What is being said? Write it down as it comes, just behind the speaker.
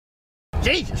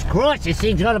Jesus Christ, this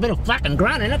thing's got a bit of fucking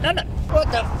grunt in it, doesn't it?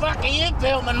 What the fuck are you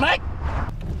filming, mate?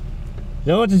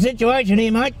 So what's the situation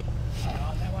here, mate?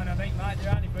 Oh, that one I think, mate,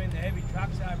 they're only bringing the heavy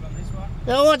trucks over on this one.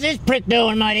 So what's this prick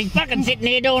doing, mate? He's fucking sitting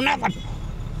here doing nothing. Who?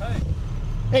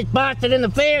 This bastard in the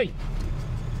ferry.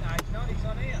 No, he's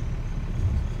not here.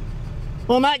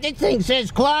 Well, mate, this thing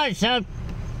says closed, so...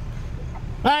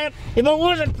 Mate, if it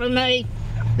wasn't for me,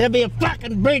 there'd be a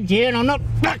fucking bridge here and I'm not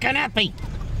fucking happy.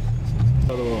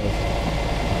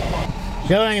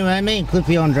 So anyway, me and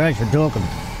Cliffy Andres were talking.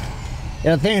 They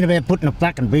were thinking about putting a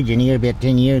fucking bridge in here about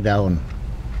 10 years ago, and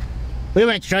we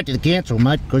went straight to the council,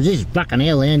 mate, because this is fucking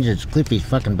our land, it's Cliffy's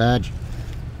fucking barge.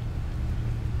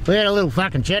 We had a little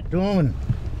fucking chat to him, and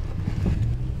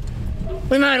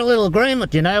we made a little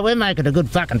agreement, you know. We're making a good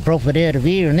fucking profit out of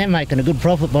here, and they're making a good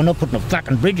profit by not putting a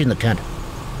fucking bridge in the country.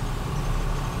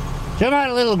 So I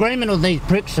made a little agreement with these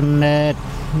pricks, and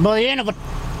by the end of it,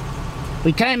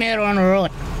 we came out on the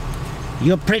right.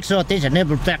 Your pricks like this that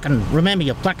never fucking remember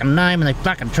your fucking name, and they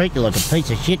fucking treat you like a piece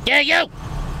of shit. Yeah, you!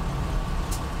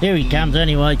 There he comes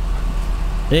anyway.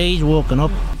 He's walking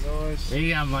up. Nice. There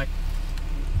you go, mate.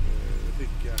 I think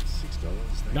 $6.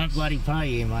 Thanks. Don't bloody pay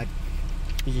here, mate.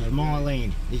 This is my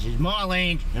land. This is my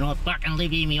land, and I fucking live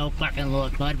here my whole fucking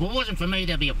life, mate. If it wasn't for me,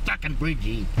 there'd be a fucking bridge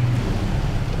here.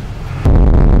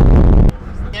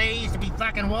 There used to be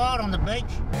fucking wild on the beach.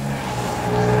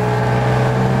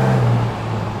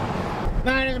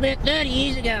 Mate, it was about 30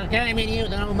 years ago I came in here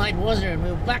with an old mate Wazzer, and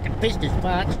we were fucking pissed as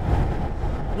parts.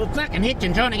 We were fucking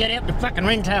hitching trying to get out to fucking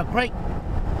Ringtail Creek.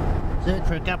 Search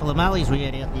for a couple of mullies we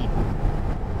had out there.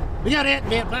 We got out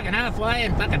about fucking halfway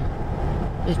and fucking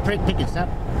this prick picked us up.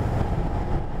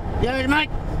 He goes,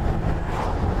 mate,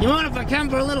 you mind if I come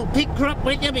for a little pig crop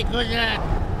with you, because I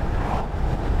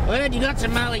heard you got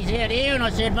some mullies out here. And I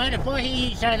said, mate, if I hear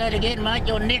you say that again, mate,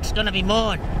 your neck's gonna be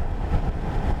mine.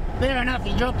 Fair enough,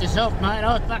 he dropped us off, mate.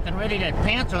 I was fucking ready to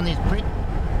pounce on this prick.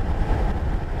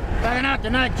 Fucking after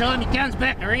no time, he comes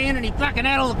back around and he fucking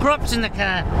had all the crops in the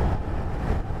car.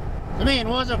 So me and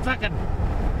Wazza fucking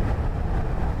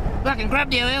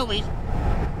grabbed our elvies,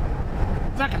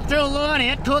 fucking threw a line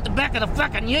out, caught the back of the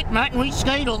fucking ute, mate, and we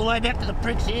skied all the way back to the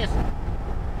prick's house.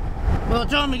 By the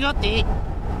time we got there,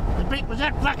 the prick was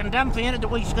that fucking dumbfounded that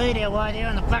we skied our way there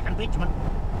on the fucking bitumen.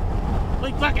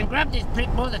 We fucking grabbed this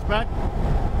prick by the throat.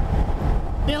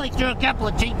 Billy threw a couple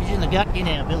of cheapies in the gut. You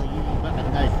know, Billy usually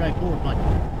fucking goes straight forward, mate.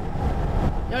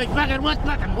 So he fucking went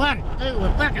fucking 1, 2,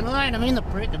 we're fucking laying him in the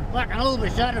prick, and fucking all of a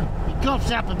sudden, he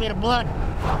coughs up a bit of blood.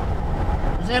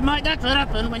 I said, mate, that's what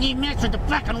happened when you mess with the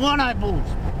fucking wino bulls.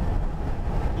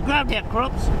 We grabbed our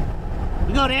crops,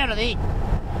 we got out of there.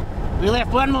 We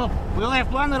left one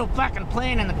little fucking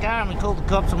plan in the car, and we called the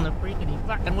cops on the prick, and he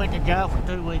fucking went to jail for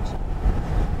 2 weeks.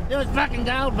 It was fucking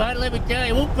gold, mate, let me tell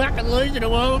you. We'll fucking lose it, or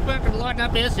we'll fucking lighten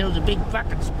up ourselves a big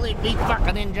fucking split, be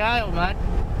fucking in jail, mate.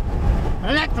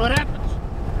 And that's what happens.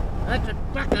 That's what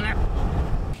fucking happens.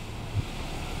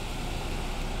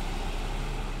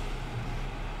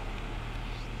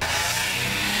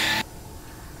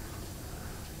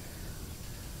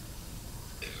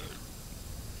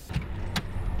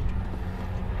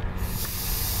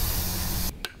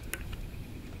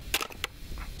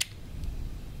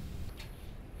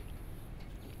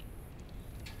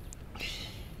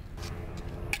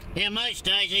 Yeah, most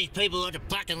days these people ought to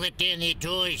fucking let down their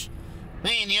toys.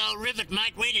 Me and the old rivet,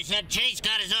 mate, we just had cheese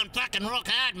cutters on fucking rock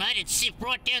hard, mate. It'd sift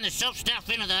right down the soft stuff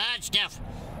into the hard stuff.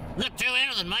 Look through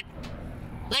anything, mate.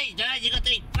 These days you got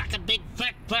these fucking big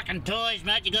fat fucking toys,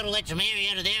 mate. You gotta let some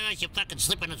air out of there, else you're fucking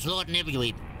slipping and sliding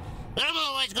everywhere. But I've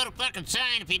always got a fucking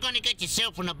saying, if you're gonna get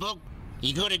yourself in a bog,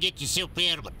 you gotta get yourself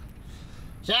out of it.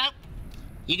 So,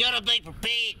 you gotta be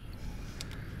prepared.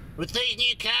 With these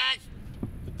new cars,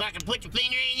 fucking put your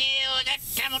finger in there, or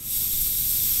that's coming.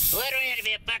 Let her out of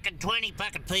here, fucking 20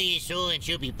 fucking PSI, and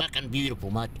she'll be fucking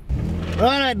beautiful, mate.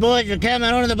 Righto, boys, we're coming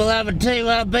onto the beloved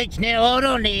Tiwa Beach now. Hold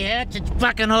on to your hats, it's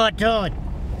fucking high tide.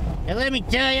 And let me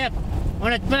tell you,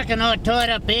 when it's fucking high tide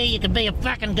up here, you can be a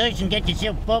fucking goose and get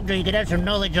yourself fogged, or you could have some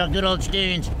knowledge on good old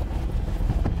Stearns.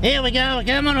 Here we go, we're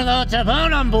coming on the hot tub.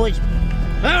 Hold on, boys.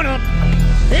 Hold on.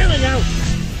 Here we go.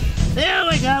 There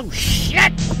we go.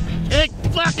 Shit! It's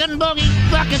fucking boggy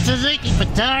fucking Suzuki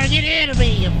Patara. Get out of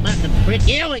me, you fucking prick.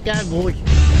 Here we go, boys.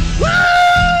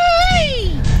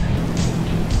 Woo-wee!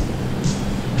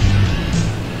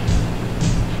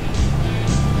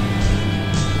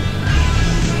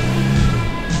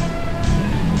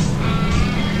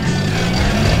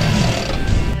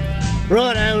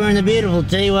 Righto, we're in the beautiful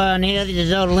Tiwa now. This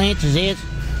is old Lance's house.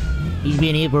 He's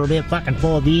been here for about fucking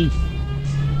 5 years.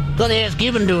 Got the house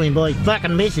given to him by his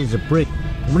fucking missus, a prick.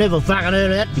 I've never fucking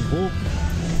heard of that before.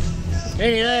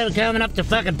 Anyway, we're coming up to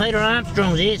fucking Peter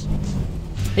Armstrong's ears.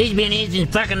 He's been here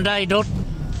since fucking day dot.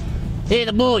 Here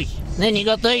the boys. Then you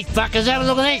got these fuckers. Have a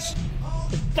look at this.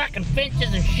 There's fucking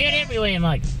fences and shit everywhere,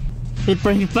 mate. It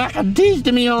brings fucking tears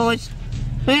to me eyes.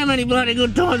 How many bloody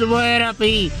good times have I had up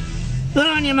here? Good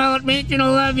on you, mullet bitch, and I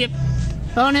love you.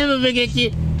 I'll never forget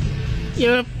you.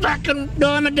 You're a fucking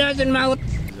dime a dozen, mullet.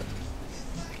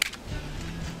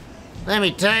 Let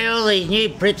me tell you, all these new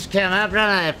Brits come up, don't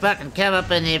they? They fucking come up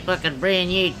in their fucking brand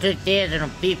new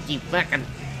 2050 fucking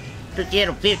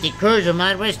 2050 cruiser,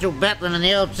 mate. We're still battling in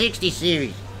the old 60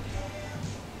 series.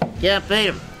 Can't beat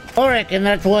 'em. I reckon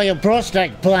that's why your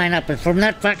prostate's playing up. It's from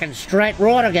that fucking straight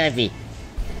ride I gave you.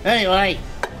 Anyway,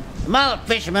 the mullet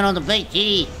fishermen on the beach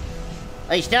here,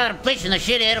 they started fishing the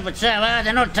shit out of it so hard,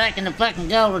 they're not taking the fucking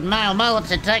golden male mullets,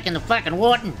 they're taking the fucking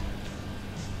whiting,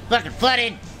 fucking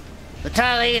flathead, the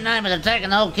tail here, name it, they're taking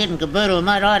the whole kid and caboodle,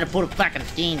 mate. I had to put a fucking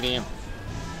stand down.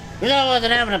 Because I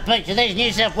wasn't having a picture. These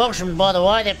New South Welshmen, by the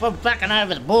way, they're from fucking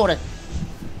over the border.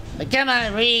 They come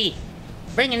over here,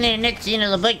 bringing their nets into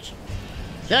the beach.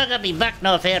 So I got me buck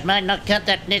knife out, mate, and I cut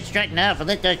that net straight in half and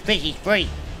let those fishies free.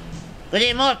 But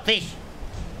they're my fish.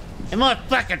 They're my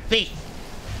fucking fish.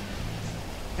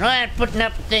 And I ain't putting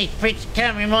up with these pricks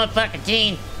coming in my fucking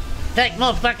tin, take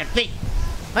my fucking fish,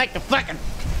 make the fucking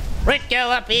rent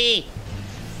go up here.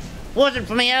 Wasn't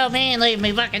for me old man leaving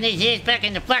me fucking these years back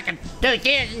in the fucking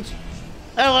 2000s.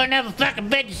 I wouldn't have a fucking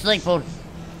bed to sleep on.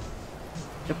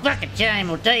 It's a fucking shame,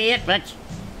 I'll tell you that much.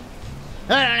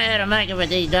 I don't know how to make it with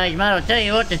these days, mate. I'll tell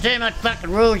you what, there's too much fucking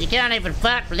rules. You can't even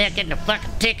fart without getting a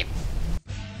fucking ticket.